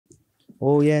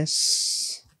Oh,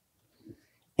 yes.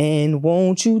 And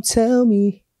won't you tell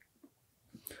me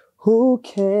who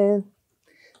can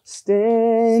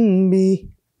stand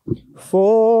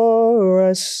before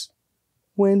us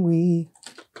when we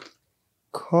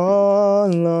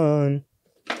call on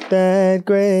that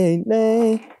great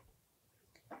name?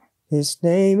 His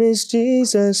name is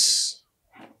Jesus.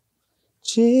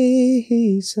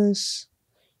 Jesus,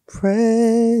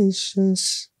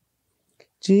 precious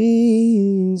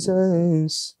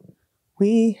Jesus,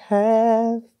 we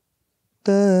have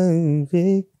the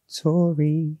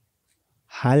victory.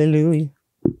 Hallelujah.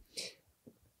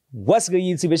 What's good,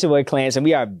 YouTube? It's your boy Clarence, and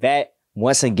we are back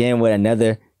once again with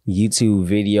another YouTube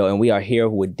video, and we are here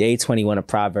with day 21 of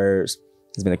Proverbs.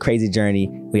 It's been a crazy journey.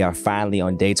 We are finally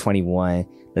on day 21.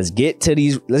 Let's get to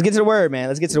the word, man.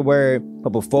 Let's get to the word.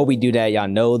 But before we do that, y'all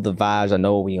know the vibes. I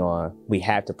know what we on. We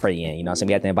have to pray in. You know what I'm saying?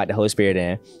 We have to invite the Holy Spirit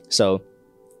in. So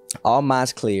all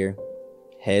minds clear,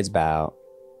 heads bowed,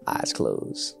 eyes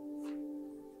closed.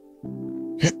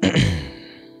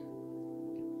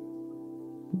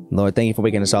 Lord, thank you for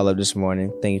waking us all up this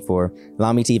morning. Thank you for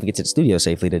allowing me to even get to the studio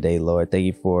safely today, Lord. Thank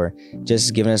you for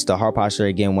just giving us the heart posture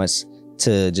again once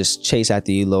to just chase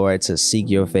after you, Lord, to seek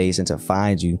your face and to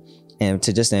find you, and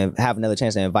to just have another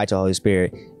chance to invite your Holy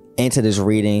Spirit into this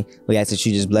reading. We ask that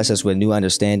you just bless us with new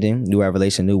understanding, new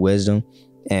revelation, new wisdom,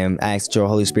 and I ask that your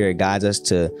Holy Spirit guides us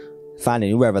to find a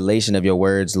new revelation of your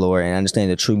words, Lord, and understand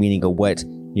the true meaning of what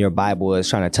your Bible is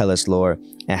trying to tell us, Lord,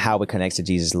 and how it connects to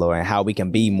Jesus, Lord, and how we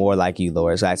can be more like you,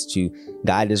 Lord. So I ask that you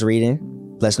guide this reading.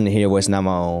 Bless them to hear your voice, not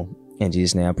my own. In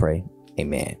Jesus' name I pray.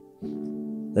 Amen.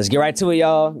 Let's get right to it,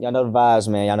 y'all. Y'all know the vibes,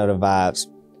 man. Y'all know the vibes.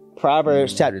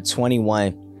 Proverbs Chapter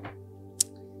 21.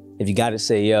 If you got to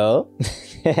say, yo.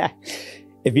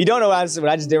 If you don't know what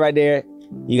I just did right there,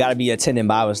 you got to be attending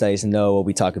Bible studies to know what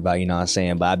we talk about, you know what I'm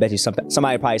saying? But I bet you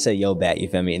somebody probably said yo back, you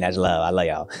feel me? And that's love. I love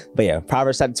y'all. But yeah,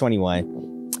 Proverbs Chapter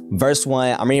 21, verse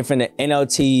 1. I'm reading from the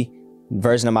NLT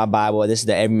version of my Bible. This is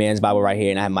the Every Man's Bible right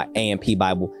here. And I have my AMP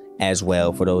Bible as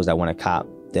well. For those that want to cop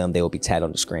them, they will be tagged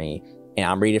on the screen. And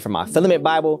I'm reading from my Filament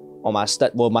Bible on my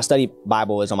study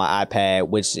Bible is on my iPad,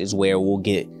 which is where we'll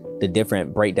get the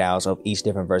different breakdowns of each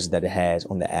different verses that it has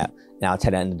on the app. And I'll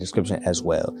tell that in the description as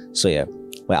well. So yeah,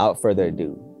 without further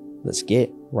ado, let's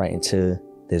get right into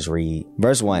this read.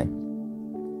 Verse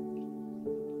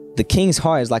 1. The king's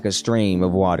heart is like a stream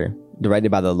of water directed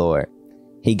by the Lord.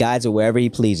 He guides it wherever he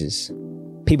pleases.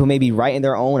 People may be right in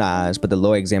their own eyes, but the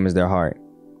Lord examines their heart.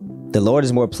 The Lord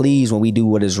is more pleased when we do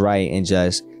what is right and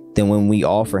just than when we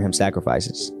offer him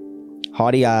sacrifices.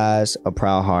 Haughty eyes, a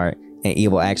proud heart, and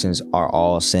evil actions are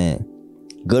all sin.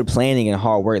 Good planning and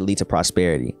hard work lead to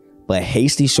prosperity, but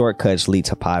hasty shortcuts lead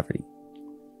to poverty.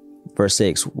 Verse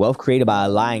 6, wealth created by a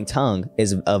lying tongue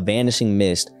is a vanishing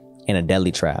mist and a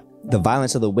deadly trap. The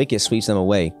violence of the wicked sweeps them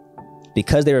away.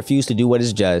 Because they refuse to do what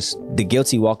is just, the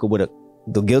guilty walk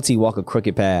a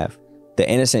crooked path. The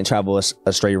innocent travel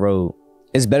a straight road.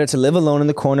 It's better to live alone in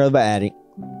the corner of an attic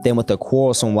than with a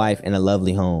quarrelsome wife in a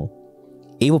lovely home.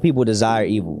 Evil people desire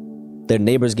evil. Their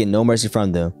neighbors get no mercy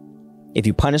from them. If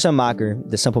you punish a mocker,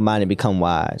 the simple-minded become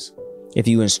wise. If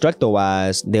you instruct the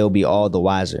wise, they will be all the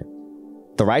wiser.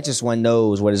 The righteous one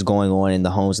knows what is going on in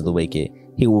the homes of the wicked.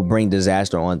 He will bring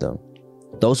disaster on them.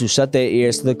 Those who shut their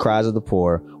ears to the cries of the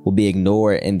poor will be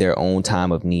ignored in their own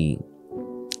time of need.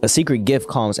 A secret gift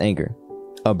calms anger.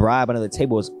 A bribe under the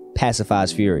table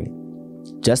pacifies fury.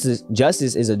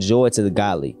 Justice is a joy to the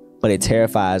godly, but it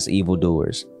terrifies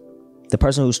evildoers. The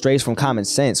person who strays from common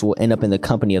sense will end up in the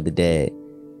company of the dead.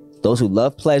 Those who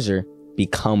love pleasure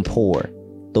become poor.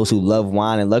 Those who love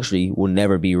wine and luxury will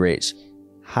never be rich.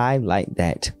 Highlight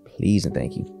that, please and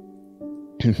thank you.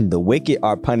 The wicked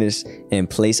are punished in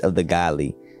place of the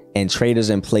godly, and traitors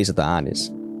in place of the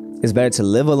honest. It's better to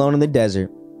live alone in the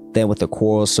desert than with a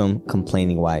quarrelsome,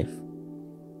 complaining wife.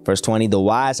 Verse 20, the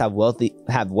wise have wealth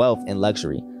and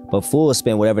luxury, but fools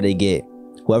spend whatever they get.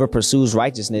 Whoever pursues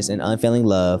righteousness and unfailing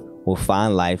love will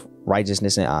find life,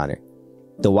 righteousness, and honor.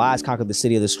 The wise conquer the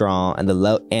city of the strong and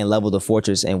level the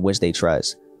fortress in which they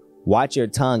trust. Watch your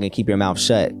tongue and keep your mouth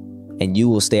shut, and you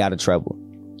will stay out of trouble.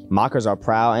 Mockers are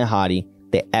proud and haughty.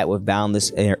 They act with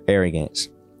boundless arrogance.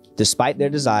 Despite their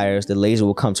desires, the lazy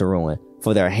will come to ruin,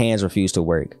 for their hands refuse to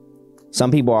work.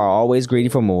 Some people are always greedy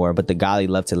for more, but the godly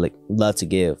love to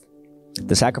give.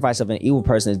 The sacrifice of an evil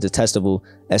person is detestable,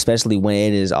 especially when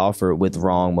it is offered with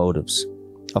wrong motives.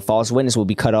 A false witness will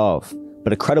be cut off,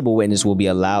 but a credible witness will be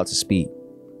allowed to speak.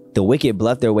 The wicked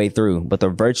bluff their way through, but the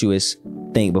virtuous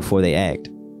think before they act.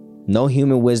 No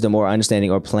human wisdom or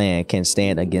understanding or plan can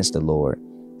stand against the Lord.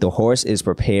 The horse is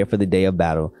prepared for the day of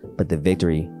battle, but the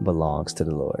victory belongs to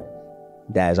the Lord.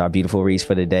 That is our beautiful reads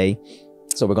for the day.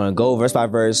 So we're going to go verse by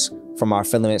verse from our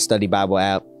Filament Study Bible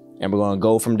app, and we're going to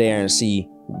go from there and see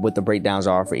what the breakdowns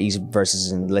are for each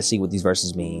verses, and let's see what these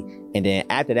verses mean. And then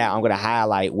after that, I'm going to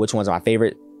highlight which ones are my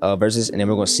favorite verses, and then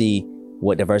we're going to see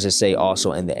what the verses say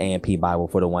also in the A&P Bible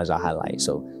for the ones I highlight.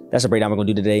 So that's a breakdown we're going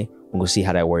to do today. We're going to see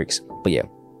how that works. But yeah,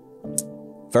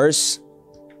 verse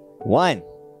 1.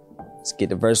 Let's get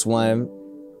to verse 1.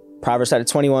 Proverbs Chapter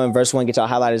 21, verse 1. Get y'all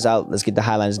highlighters out. Let's get the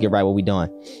highlighters, get right what we doing.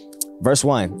 Verse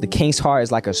 1. The king's heart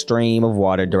is like a stream of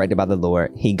water directed by the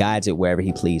Lord. He guides it wherever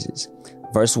he pleases.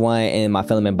 Verse 1 in my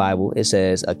Filament Bible, it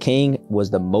says, a king was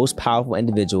the most powerful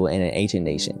individual in an ancient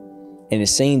nation, and it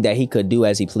seemed that he could do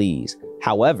as he pleased.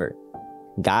 However,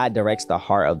 God directs the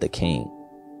heart of the king.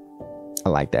 I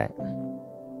like that.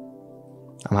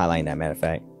 I'm highlighting that, matter of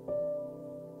fact.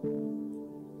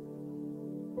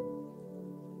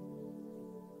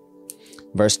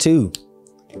 Verse 2.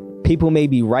 People may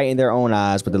be right in their own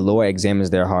eyes, but the Lord examines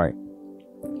their heart.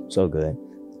 So good.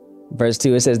 Verse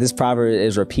 2, it says this proverb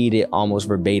is repeated almost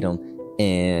verbatim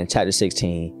in chapter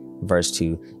 16, verse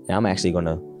 2. And I'm actually going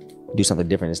to do something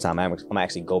different this time. I'm going to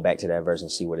actually go back to that verse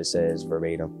and see what it says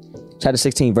verbatim. Chapter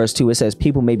 16, verse 2, it says,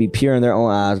 people may be pure in their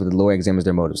own eyes, but the Lord examines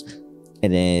their motives.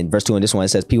 And then verse 2 in this one, it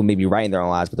says, people may be right in their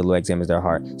own eyes, but the Lord examines their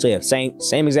heart. So yeah,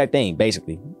 same exact thing,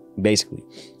 basically.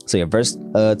 So yeah,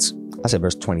 I said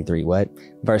verse 23, what?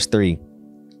 Verse 3.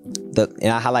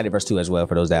 And I highlighted verse 2 as well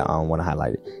for those that want to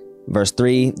highlight it. Verse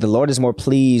 3, the Lord is more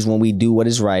pleased when we do what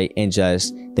is right and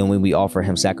just than when we offer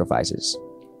him sacrifices.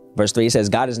 Verse 3, it says,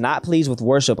 God is not pleased with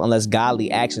worship unless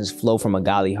godly actions flow from a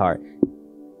godly heart.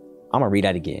 I'm going to read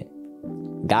that again.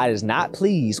 God is not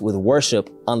pleased with worship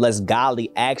unless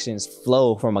godly actions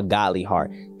flow from a godly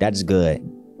heart. That's good.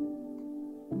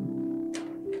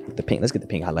 Let's get the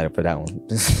pink highlighter for that one.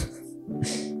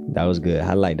 That was good.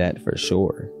 Highlight that for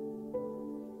sure.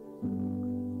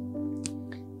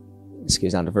 Let's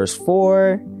get down to verse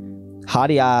 4.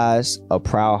 Haughty eyes, a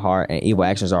proud heart, and evil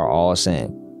actions are all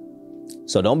sin.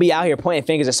 So don't be out here pointing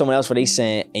fingers at someone else for their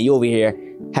sin, and you over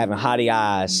here having haughty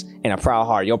eyes and a proud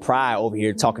heart. Your pride over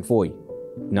here talking for you.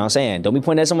 You know what I'm saying? Don't be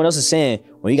pointing at someone else's sin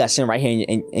when you got sin right here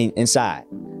inside.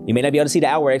 You may not be able to see the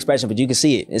outward expression, but you can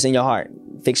see it. It's in your heart.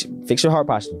 Fix your heart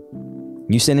posture.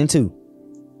 You sinning too.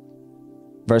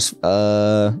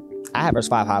 I have verse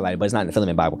 5 highlighted, but it's not in the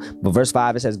Filament Bible. But verse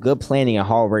 5, it says, good planning and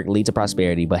hard work lead to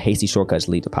prosperity, but hasty shortcuts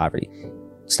lead to poverty.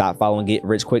 Stop following get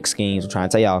rich quick schemes. I'm trying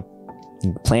to tell y'all,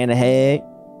 plan ahead,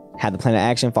 have the plan of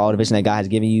action, follow the vision that God has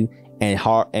given you, and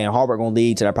hard work gonna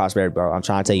lead to that prosperity, bro. I'm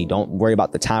trying to tell you, don't worry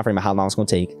about the time frame of how long it's gonna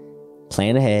take.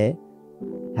 Plan ahead,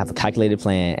 have a calculated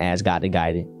plan, ask God to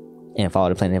guide it, and follow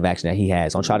the plan of action that he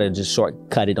has. Don't try to just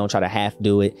shortcut it. Don't try to half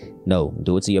do it. No,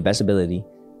 do it to your best ability,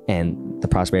 and the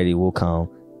prosperity will come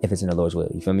if it's in the Lord's will.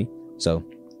 You feel me? So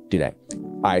do that.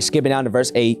 All right, skipping down to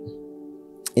verse 8.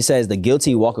 It says, the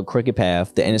guilty walk a crooked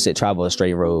path, the innocent travel a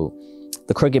straight road.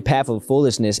 The crooked path of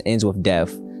foolishness ends with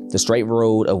death. The straight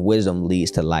road of wisdom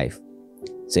leads to life.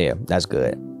 So yeah, that's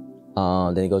good.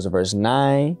 Then it goes to verse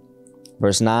 9.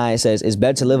 Verse 9 says, it's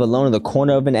better to live alone in the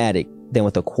corner of an attic than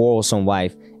with a quarrelsome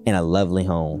wife in a lovely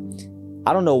home.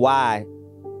 I don't know why,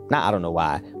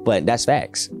 but that's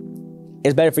facts.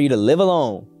 It's better for you to live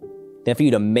alone than for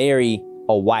you to marry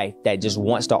a wife that just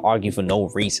wants to argue for no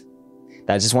reason,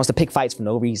 that just wants to pick fights for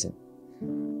no reason.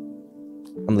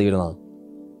 I'm gonna leave it alone.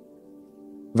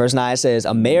 Verse 9 says,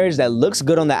 a marriage that looks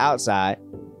good on the outside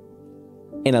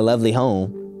in a lovely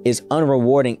home is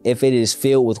unrewarding if it is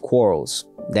filled with quarrels.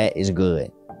 That is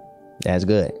good. That's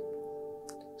good.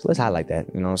 So let's highlight that.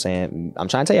 You know what I'm saying? I'm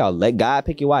trying to tell y'all, let God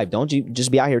pick your wife. Don't you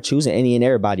just be out here choosing any and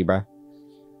everybody, bro.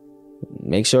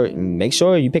 Make sure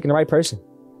you're picking the right person.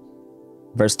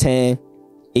 Verse 10,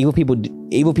 evil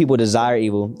people desire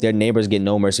evil. Their neighbors get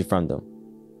no mercy from them.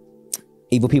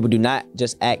 Evil people do not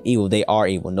just act evil, they are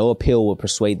evil. No appeal will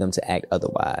persuade them to act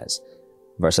otherwise.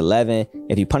 Verse 11,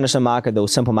 if you punish a mocker,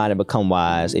 those simple-minded become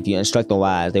wise. If you instruct the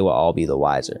wise, they will all be the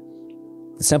wiser.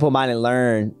 The simple-minded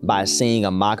learn by seeing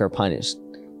a mocker punished.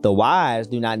 The wise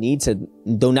do not need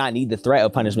the threat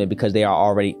of punishment because they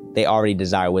already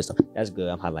desire wisdom. That's good.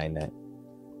 I'm highlighting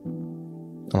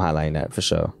that for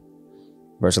sure.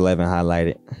 Verse 11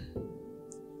 highlighted.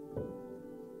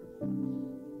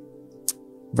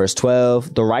 Verse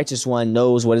 12, the righteous one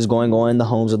knows what is going on in the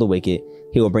homes of the wicked.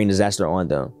 He will bring disaster on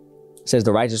them. It says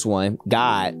the righteous one,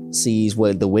 God sees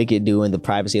what the wicked do in the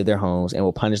privacy of their homes and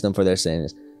will punish them for their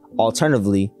sins.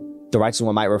 Alternatively, the righteous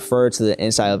one might refer to the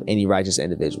inside of any righteous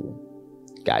individual.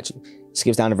 Got you.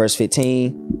 Skips down to verse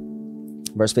 15.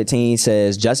 Verse 15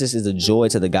 says, justice is a joy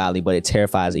to the godly, but it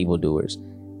terrifies evildoers.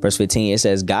 Verse 15, it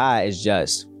says, God is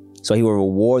just, so he will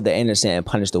reward the innocent and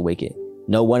punish the wicked.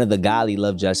 No one of the godly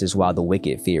love justice while the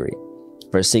wicked fear it.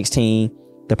 Verse 16,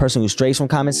 the person who strays from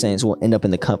common sense will end up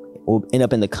in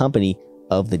the company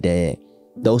of the dead.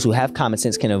 Those who have common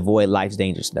sense can avoid life's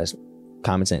dangers. That's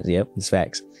common sense. Yep, it's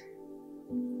facts.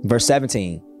 Verse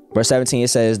 17. Verse 17, it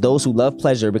says, those who love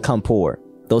pleasure become poor.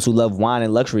 Those who love wine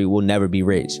and luxury will never be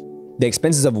rich. The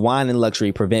expenses of wine and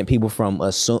luxury prevent people from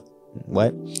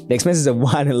The expenses of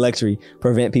wine and luxury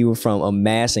prevent people from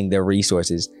amassing their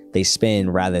resources. They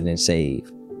spend rather than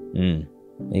save.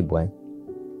 Hey, boy.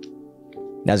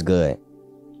 That's good.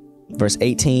 Verse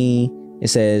 18, it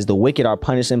says, the wicked are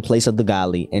punished in place of the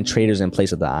godly and traitors in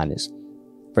place of the honest.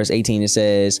 Verse 18, it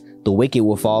says, the wicked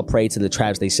will fall prey to the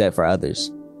traps they set for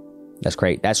others.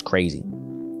 That's crazy.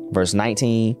 Verse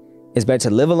 19, it's better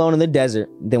to live alone in the desert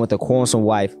than with a quarrelsome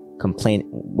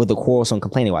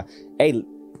complaining wife. Hey,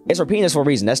 it's repeating this for a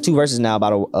reason. That's 2 verses now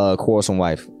about a quarrelsome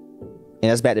wife.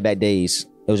 And that's back-to-back days.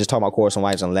 It was just talking about quarrelsome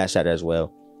wives on the last chapter as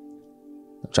well.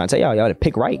 I'm trying to tell y'all to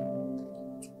pick right.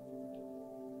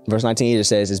 Verse 19 it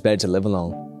says it's better to live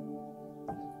alone.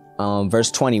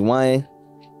 Verse 21,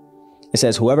 it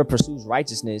says whoever pursues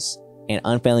righteousness and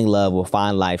unfailing love will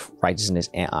find life, righteousness,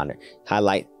 and honor.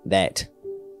 Highlight that.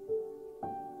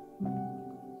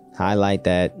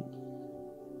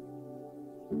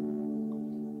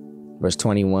 Verse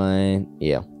 21,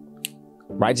 yeah.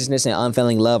 Righteousness and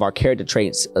unfailing love are character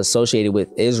traits associated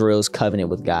with Israel's covenant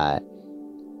with God.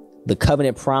 The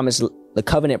covenant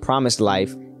promised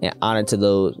life and honor to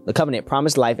those. The covenant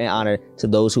promised life and honor to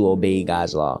those who obey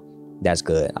God's law. That's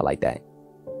good. I like that.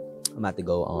 I'm gonna have to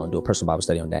go do a personal Bible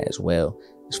study on that as well,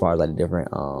 as far as like the different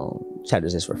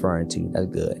chapters it's referring to. That's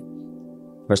good.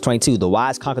 Verse 22, the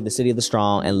wise conquer the city of the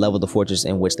strong and level the fortress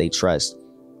in which they trust.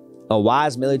 A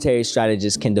wise military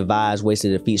strategist can devise ways to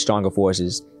defeat stronger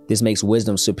forces. This makes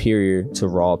wisdom superior to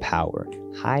raw power.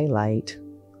 Highlight.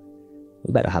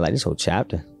 We better highlight this whole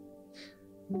chapter.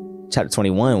 Chapter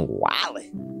 21,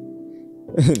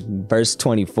 wildin'. Verse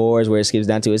 24 is where it skips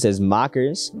down to. It says,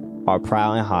 mockers are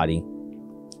proud and haughty.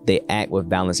 They act with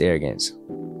boundless arrogance.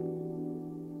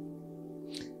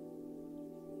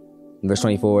 Verse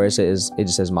 24, it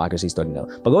just says mockers. He's starting to know.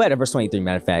 But go back to verse 23,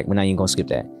 matter of fact. We're not even going to skip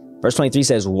that. Verse 23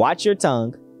 says, watch your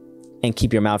tongue and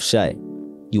keep your mouth shut.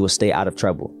 You will stay out of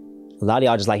trouble. A lot of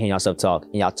y'all just like hearing yourself talk,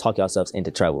 and y'all talk yourselves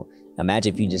into trouble.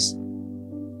 Imagine if you just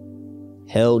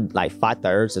held like 5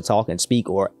 thirds to talk and speak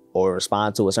or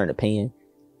respond to a certain opinion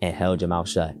and held your mouth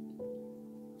shut.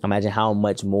 Imagine how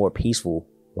much more peaceful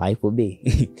life would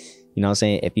be. You know what I'm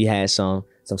saying? If you had some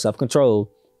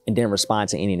self-control and didn't respond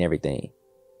to any and everything.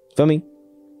 Feel me?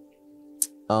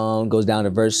 Goes down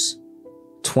to verse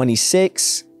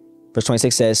 26. Verse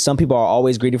 26 says, some people are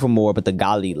always greedy for more, but the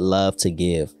godly love to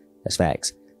give. That's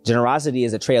facts. Generosity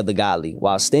is a trait of the godly,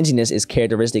 while stinginess is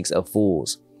characteristics of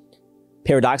fools.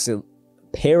 Paradoxically,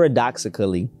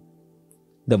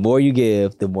 the more you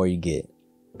give, the more you get,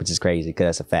 which is crazy because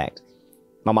that's a fact.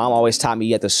 My mom always taught me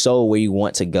you have to sow where you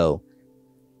want to go.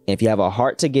 And if you have a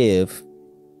heart to give,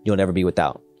 you'll never be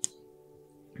without.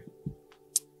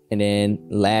 And then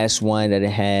last one that it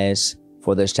has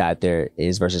for this chapter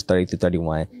is verses 30 through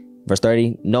 31. Verse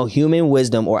 30, no human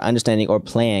wisdom or understanding or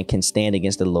plan can stand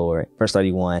against the Lord. Verse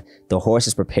 31, the horse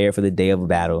is prepared for the day of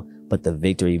battle, but the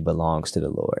victory belongs to the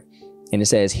Lord. And it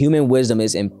says human wisdom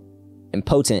is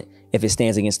impotent if it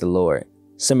stands against the Lord.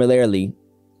 Similarly,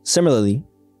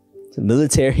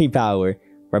 military power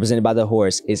represented by the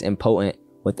horse is impotent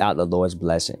without the Lord's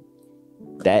blessing.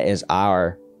 That is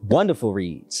our wonderful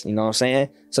reads. You know what I'm saying?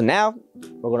 So now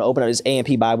we're going to open up this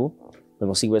A&P Bible. We're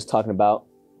going to see what it's talking about.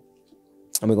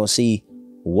 And we're going to see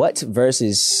what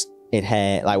verses it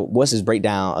had, like what's this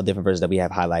breakdown of different verses that we have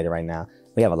highlighted right now.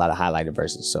 We have a lot of highlighted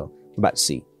verses, so we're about to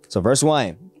see. So verse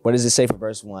 1, what does it say for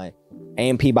verse 1?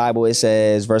 A&P Bible, it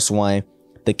says, verse 1,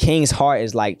 the king's heart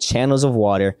is like channels of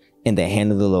water in the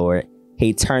hand of the Lord.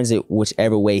 He turns it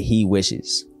whichever way he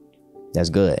wishes.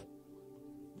 That's good.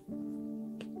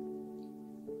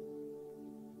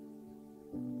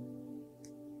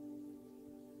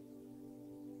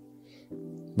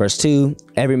 Verse 2,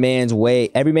 every man's way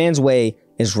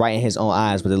is right in his own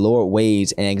eyes, but the Lord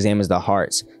weighs and examines the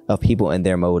hearts of people and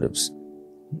their motives.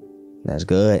 That's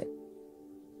good.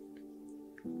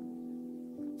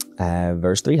 I have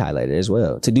verse 3 highlighted as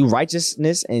well. To do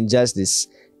righteousness and justice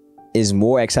is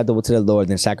more acceptable to the Lord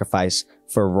than sacrifice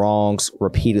for wrongs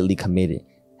repeatedly committed.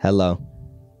 Hello.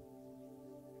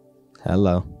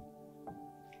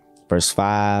 Verse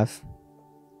 5.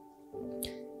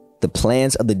 The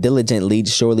plans of the diligent lead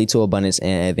surely to abundance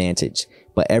and advantage,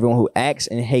 but everyone who acts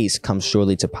in haste comes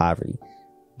surely to poverty.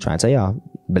 I'm trying to tell y'all,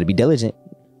 better be diligent.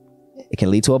 It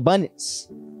can lead to abundance.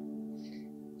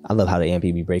 I love how the AMP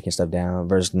be breaking stuff down.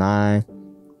 Verse 9,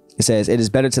 it says, it is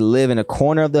better to live in a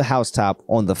corner of the housetop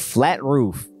on the flat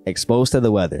roof, exposed to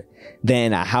the weather,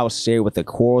 than a house shared with a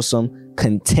quarrelsome,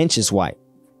 contentious wife.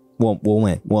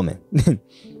 Woman.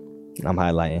 I'm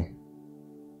highlighting.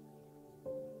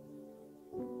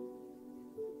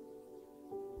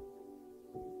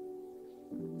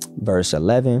 Verse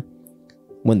 11.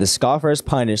 When the scoffer is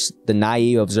punished, the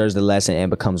naive observes the lesson and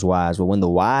becomes wise. But when the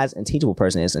wise and teachable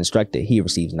person is instructed, he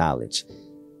receives knowledge.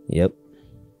 Yep.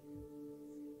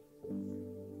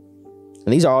 And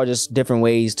these are all just different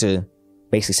ways to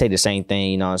basically say the same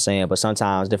thing, you know what I'm saying? But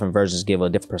sometimes different versions give a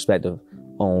different perspective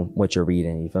on what you're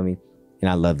reading, you feel me? And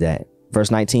I love that.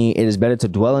 Verse 19, it is better to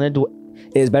dwell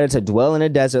in a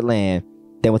desert land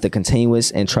than with a continuous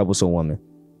and troublesome woman.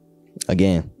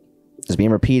 Again, it's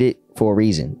being repeated for a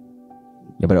reason.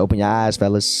 You better open your eyes,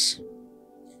 fellas.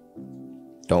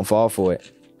 Don't fall for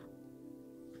it.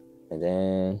 And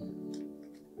then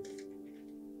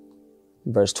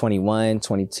verse 21,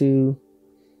 22.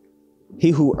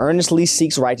 He who earnestly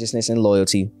seeks righteousness and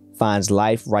loyalty finds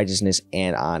life, righteousness,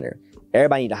 and honor.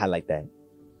 Everybody need to highlight that.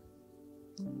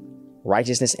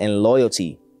 Righteousness and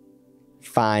loyalty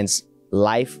finds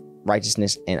life,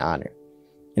 righteousness, and honor.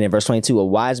 And in verse 22, a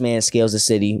wise man scales the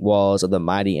city walls of the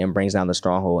mighty and brings down the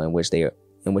stronghold in which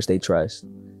they trust.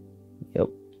 Yep.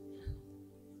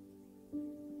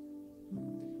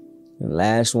 And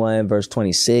last one, verse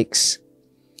 26.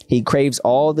 He craves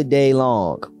all the day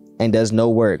long and does no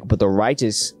work, but the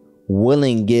righteous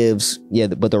willing gives. Yeah,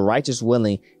 but the righteous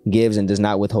willing gives and does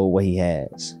not withhold what he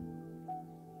has.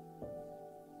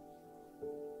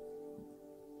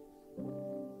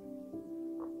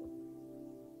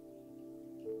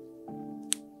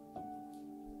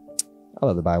 I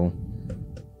love the Bible.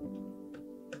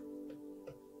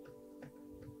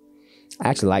 I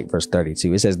actually like verse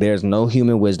 32. It says, there's no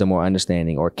human wisdom or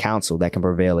understanding or counsel that can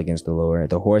prevail against the Lord.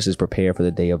 The horse is prepared for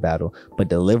the day of battle, but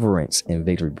deliverance and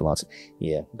victory belongs to.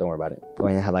 Yeah, don't worry about it. Go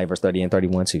ahead and highlight verse 30 and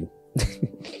 31 too. Go ahead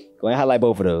and highlight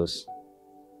both of those.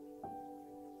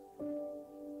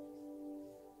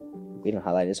 We don't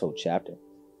highlight this whole chapter.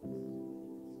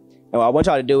 And what I want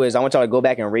y'all to do is I want y'all to go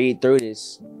back and read through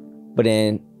this, but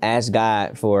then ask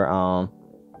God for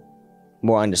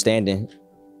more understanding,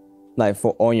 like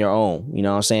for on your own. You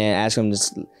know what I'm saying? Ask him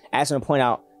to point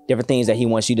out different things that he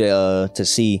wants you to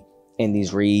see in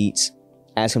these reads.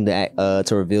 Ask him to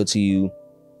reveal to you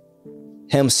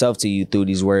himself to you through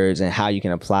these words, and how you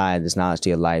can apply this knowledge to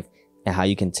your life, and how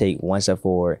you can take one step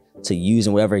forward to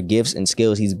using whatever gifts and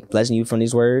skills he's blessing you from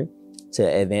these words to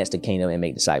advance the kingdom and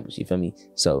make disciples. You feel me?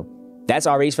 So that's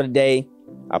our reads for the day.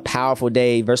 A powerful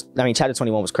day. Chapter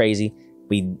 21 was crazy.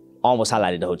 We almost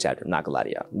highlighted the whole chapter. I'm not gonna lie to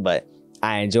y'all, but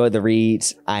I enjoyed the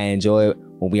reads. I enjoy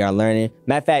when we are learning.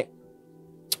 Matter of fact,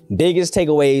 biggest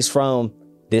takeaways from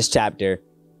this chapter,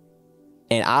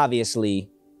 and obviously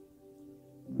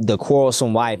the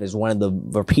quarrelsome wife is one of the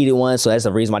repeated ones, so that's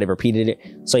the reason why they repeated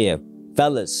it. So yeah,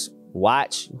 fellas,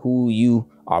 watch who you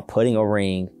are putting a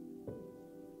ring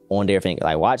on their finger.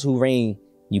 Like, watch who ring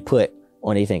you put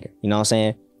on their finger. You know what I'm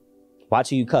saying? Watch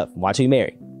who you cuff. Watch who you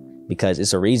marry. Because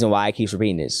it's a reason why I keep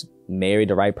repeating this. Marry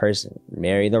the right person.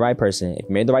 Marry the right person. If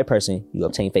you marry the right person, you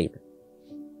obtain favor.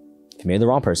 If you marry the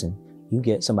wrong person, you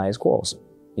get somebody that's quarrelsome.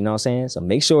 You know what I'm saying? So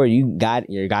make sure you're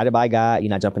guided by God. You're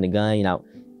not jumping the gun. You're not,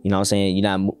 you know what I'm saying?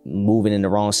 You're not moving in the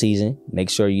wrong season. Make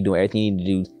sure you do everything you need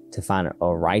to do to find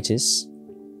a righteous,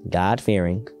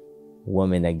 God-fearing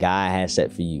woman that God has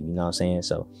set for you. You know what I'm saying?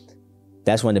 So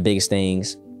that's one of the biggest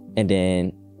things. And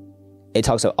then it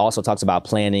also talks about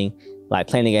planning, like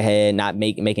planning ahead, not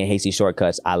making hasty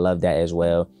shortcuts. I love that as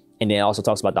well. And then it also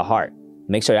talks about the heart.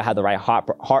 Make sure you have the right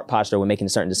heart posture when making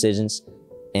certain decisions.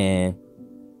 And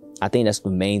I think that's the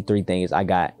main three things I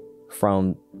got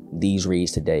from these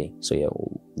reads today. So yeah,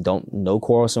 no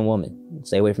quarrelsome woman.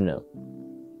 Stay away from them.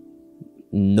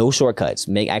 No shortcuts.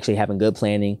 Actually having good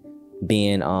planning,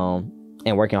 being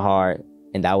and working hard,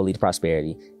 and that will lead to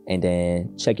prosperity. And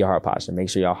then check your heart posture. Make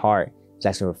sure your heart is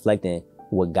actually reflecting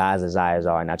what God's desires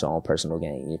are, not your own personal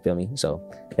gain. You feel me? So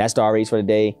that's the reads for the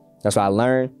day. That's what I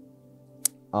learned.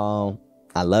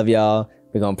 I love y'all.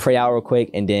 We're gonna pray out real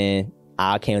quick, and then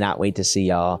I cannot wait to see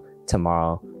y'all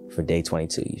tomorrow for day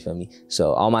 22. You feel me?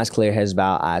 So all minds clear, heads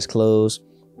bowed, eyes closed.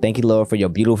 Thank you, Lord, for your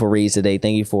beautiful reads today.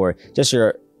 Thank you for just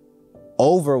your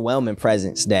overwhelming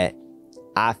presence that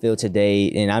I feel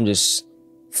today. And I'm just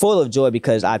full of joy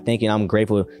because I thank you and I'm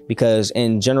grateful because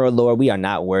in general, Lord, we are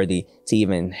not worthy to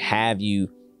even have you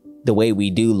the way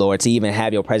we do, Lord, to even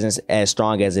have your presence as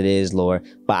strong as it is, Lord.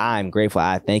 But I'm grateful.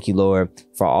 I thank you, Lord,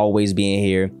 for always being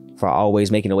here, for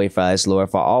always making a way for us, Lord,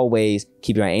 for always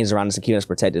keeping our angels around us and keeping us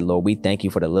protected, Lord. We thank you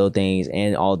for the little things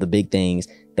and all the big things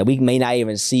that we may not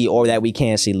even see or that we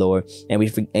can see, Lord. And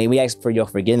we ask for your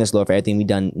forgiveness, Lord, for everything we've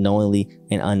done knowingly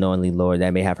and unknowingly, Lord,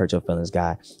 that may have hurt your feelings,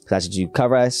 God. So I ask that you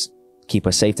cover us, keep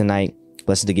us safe tonight.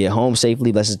 Bless us to get home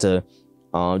safely. Bless us to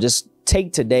just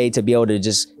take today to be able to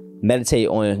just meditate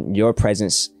on your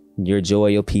presence, your joy,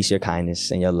 your peace, your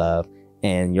kindness, and your love,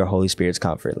 and your Holy Spirit's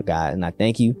comfort, God. And I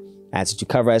thank you. I ask that you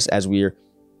cover us as we're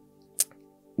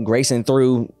gracing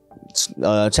through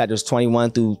chapters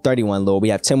 21 through 31, Lord. We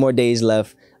have 10 more days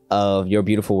left of your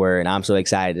beautiful word, and I'm so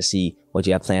excited to see what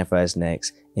you have planned for us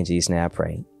next. In Jesus' name I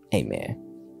pray. Amen.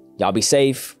 Y'all be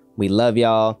safe. We love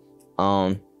y'all.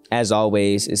 As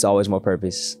always, it's always more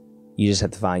purpose. You just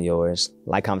have to find yours.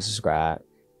 Like, comment, subscribe,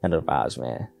 and the vibes,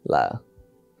 man. Love.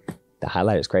 The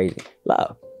highlight is crazy.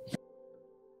 Love.